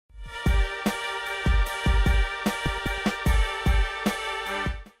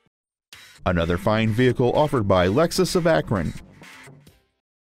Another fine vehicle offered by Lexus of Akron.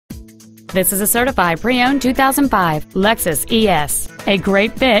 This is a certified pre-owned 2005 Lexus ES, a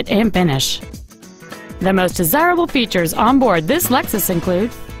great fit and finish. The most desirable features on board this Lexus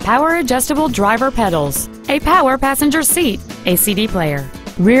include power adjustable driver pedals, a power passenger seat, a CD player,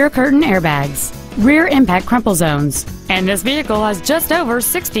 rear curtain airbags, rear impact crumple zones, and this vehicle has just over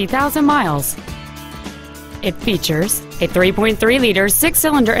 60,000 miles. It features a 3.3-liter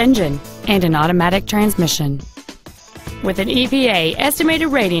six-cylinder engine and an automatic transmission. With an EPA estimated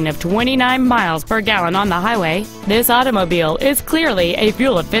rating of 29 miles per gallon on the highway, this automobile is clearly a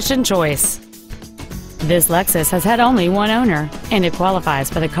fuel-efficient choice. This Lexus has had only one owner, and it qualifies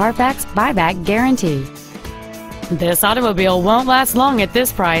for the Carfax buyback guarantee. This automobile won't last long at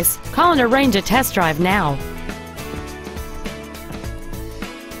this price. Call and arrange a test drive now.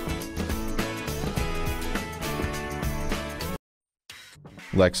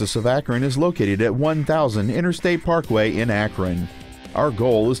 Lexus of Akron is located at 1000 Interstate Parkway in Akron. Our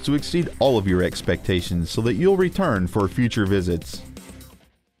goal is to exceed all of your expectations so that you'll return for future visits.